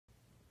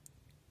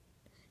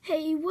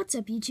Hey, what's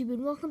up YouTube,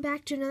 and welcome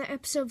back to another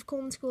episode of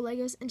Coleman School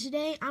Legos, and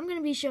today I'm going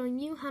to be showing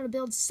you how to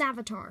build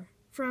Savitar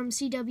from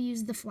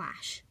CW's The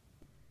Flash.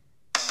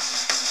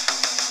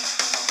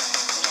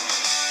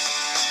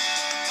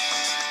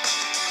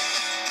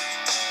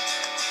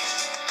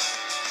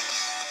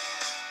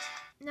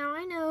 Now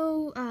I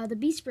know the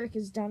Beast Brick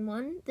has done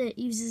one that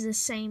uses the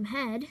same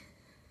head,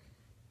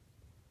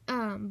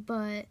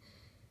 but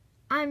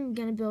I'm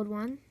going to build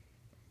one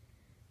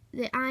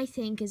that I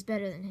think is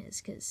better than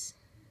his, because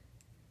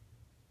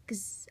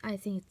I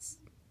think it's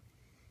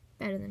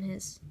better than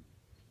his.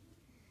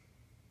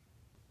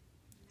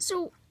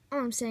 So all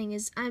I'm saying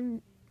is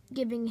I'm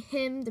giving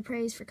him the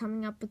praise for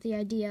coming up with the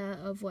idea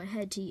of what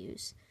head to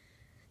use.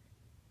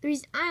 The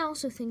reason I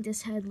also think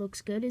this head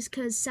looks good is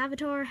because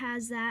Savitar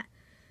has that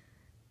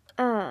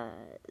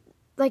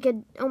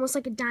almost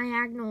like a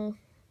diagonal,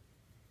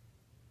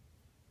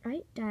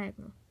 right?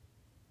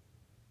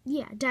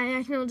 Yeah,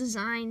 diagonal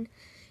design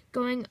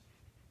going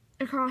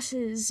across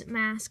his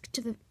mask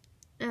to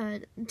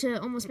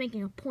almost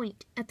making a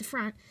point at the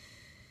front.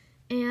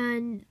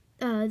 And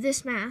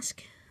this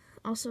mask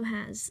also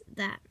has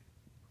that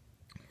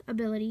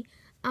ability.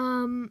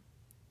 So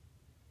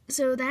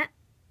that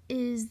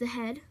is the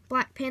head,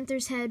 Black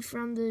Panther's head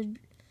from the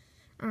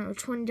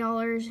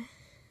 $20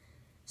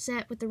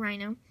 set with the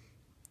rhino.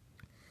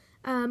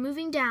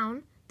 Moving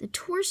down, the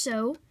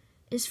torso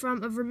is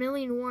from a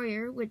Vermilion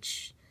Warrior,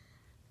 which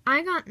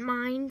I got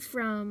mine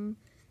from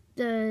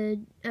the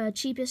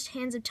cheapest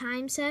Hands of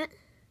Time set.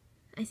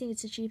 I think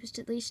it's the cheapest,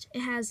 at least.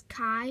 It has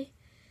Kai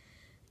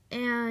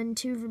and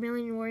 2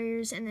 Vermilion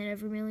Warriors and then a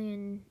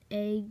Vermilion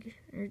Egg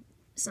or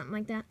something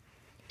like that.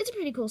 It's a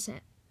pretty cool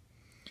set.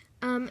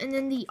 And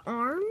then the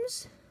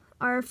arms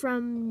are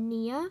from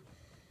Nia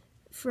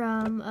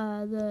from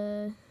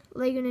the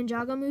Lego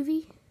Ninjago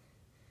movie.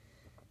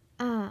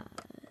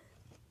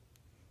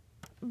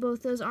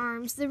 Both those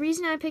arms. The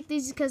reason I picked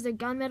these is because they're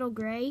gunmetal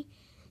gray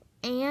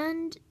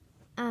and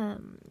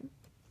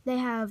they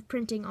have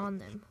printing on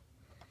them.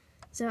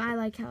 So I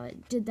like how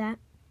it did that.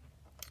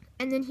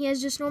 And then he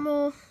has just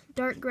normal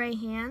dark gray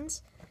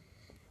hands.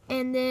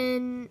 And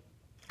then,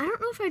 I don't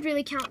know if I'd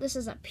really count this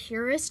as a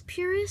purist.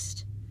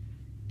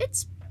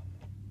 It's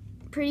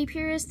pretty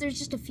purist. There's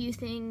just a few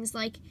things,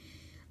 like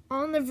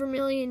on the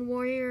Vermilion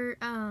Warrior,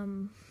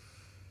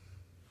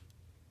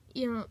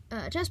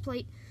 chest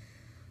plate,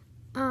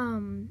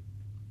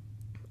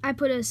 I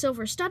put a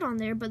silver stud on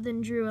there, but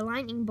then drew a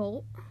lightning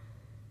bolt.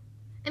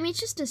 I mean, it's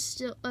just a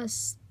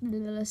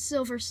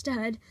silver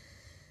stud,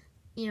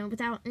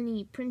 without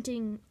any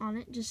printing on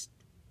it,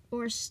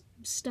 or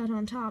stud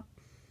on top.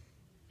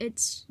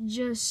 It's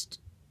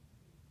just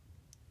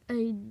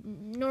a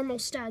normal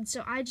stud,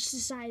 so I just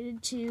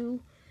decided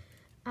to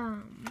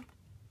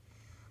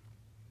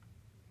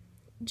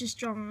just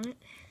draw on it,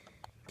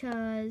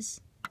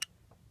 because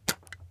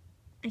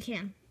I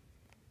can.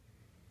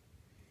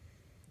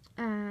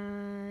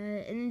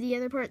 And the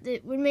other part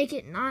that would make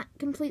it not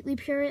completely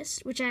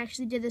purist, which I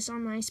actually did this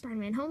on my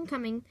Spider-Man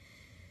Homecoming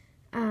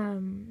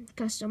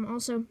custom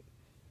also,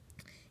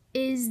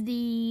 is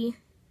the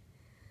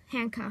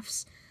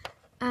handcuffs.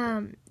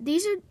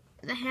 These are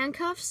the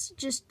handcuffs,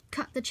 just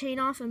cut the chain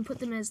off and put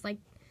them as like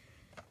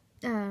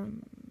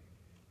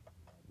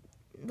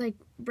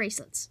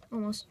bracelets,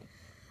 almost.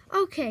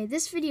 Okay,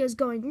 this video is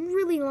going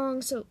really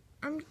long, so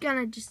I'm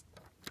gonna just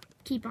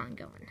keep on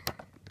going.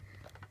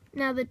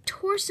 Now, the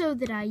torso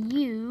that I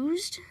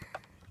used,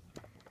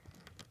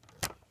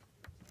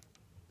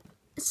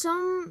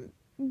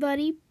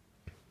 somebody,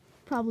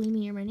 probably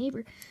me or my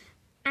neighbor,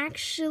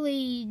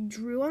 actually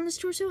drew on this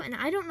torso, and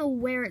I don't know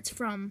where it's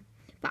from,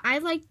 but I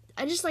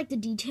just like the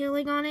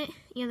detailing on it,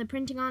 the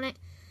printing on it,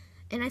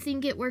 and I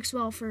think it works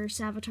well for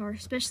Savitar,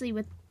 especially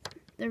with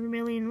the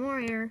Vermilion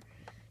Warrior,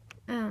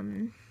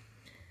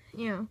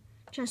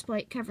 chest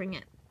plate covering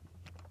it.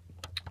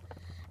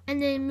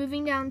 And then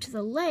moving down to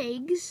the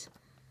legs,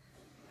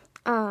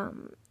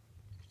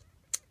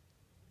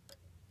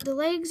 the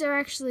legs are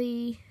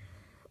actually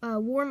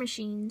War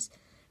Machines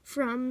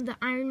from the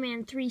Iron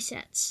Man 3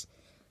 sets.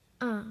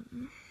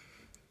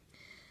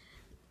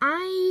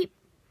 I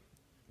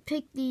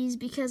picked these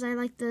because I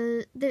like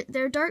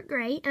they're dark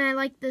gray, and I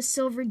like the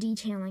silver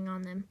detailing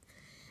on them.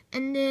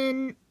 And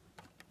then,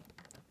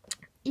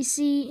 you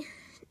see,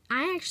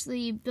 I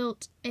actually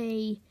built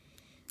an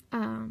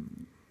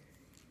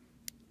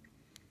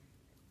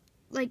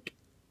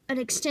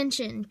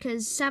extension,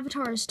 because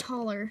Savitar is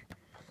taller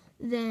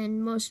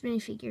than most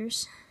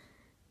minifigures.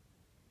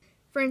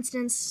 For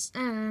instance,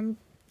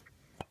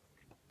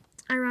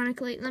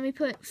 ironically, let me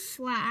put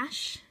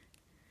Flash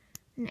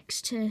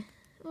next to,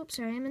 oops,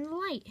 sorry, I'm in the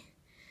light,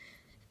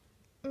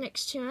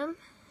 next to him.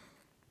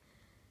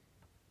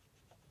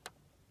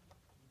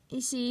 You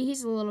see,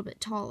 he's a little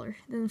bit taller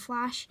than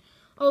Flash,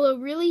 although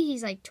really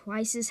he's like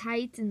twice his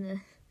height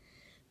in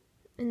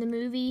the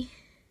movie,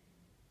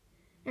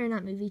 or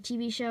not movie,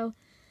 TV show.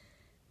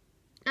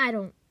 I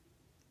don't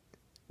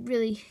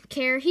really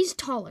care. He's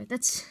taller.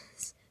 That's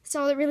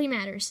all that really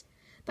matters.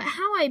 But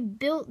how I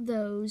built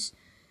those,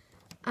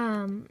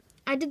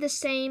 I I did the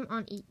same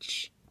on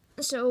each.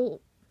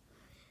 So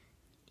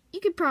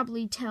you could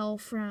probably tell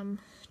from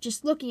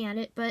just looking at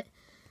it, but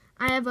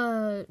I have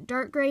a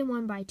dark gray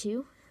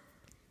 1x2,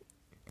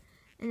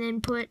 and then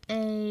put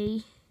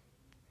a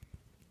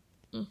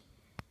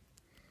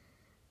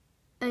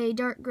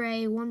dark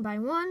gray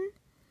 1x1,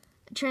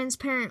 a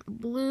transparent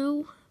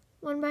blue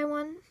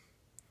 1x1,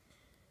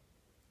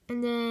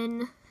 and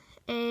then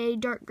a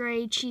dark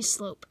gray cheese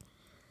slope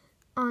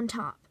on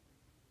top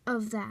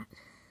of that.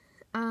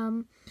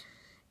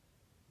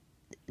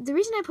 The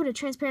reason I put a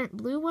transparent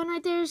blue one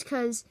right there is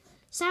because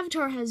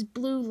Savitar has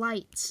blue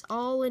lights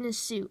all in his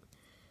suit,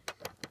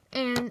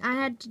 and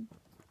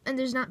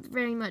there's not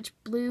very much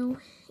blue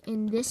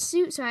in this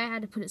suit, so I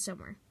had to put it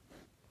somewhere.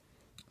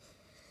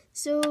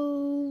 So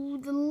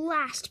the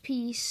last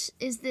piece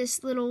is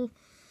this little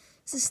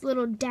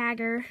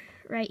dagger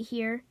right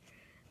here.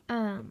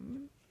 I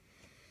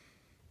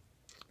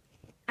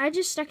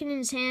just stuck it in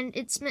his hand.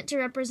 It's meant to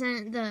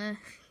represent the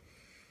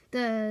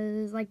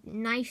like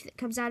knife that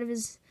comes out of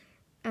his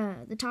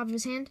the top of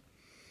his hand.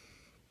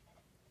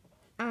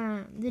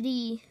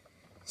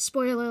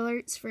 Spoiler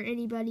alerts for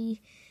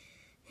anybody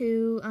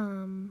who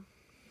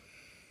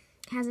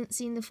hasn't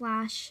seen The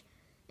Flash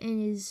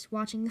and is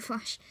watching The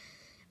Flash,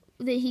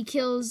 that he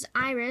kills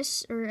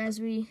Iris, or as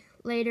we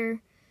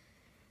later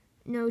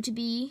know to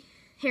be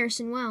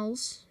Harrison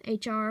Wells,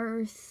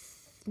 HR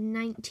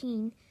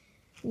 19,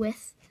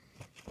 with.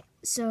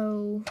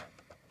 So,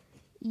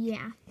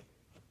 yeah.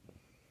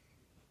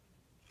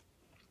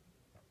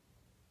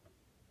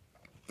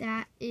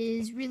 That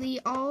is really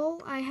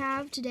all I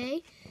have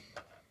today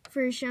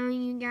for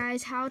showing you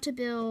guys how to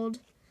build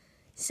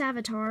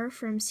Savitar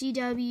from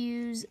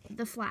CW's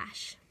The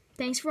Flash.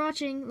 Thanks for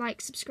watching.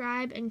 Like,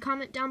 subscribe, and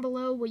comment down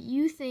below what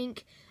you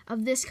think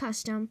of this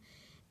custom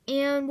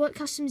and what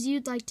customs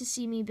you'd like to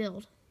see me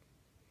build.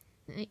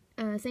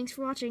 Thanks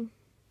for watching.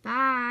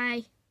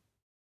 Bye!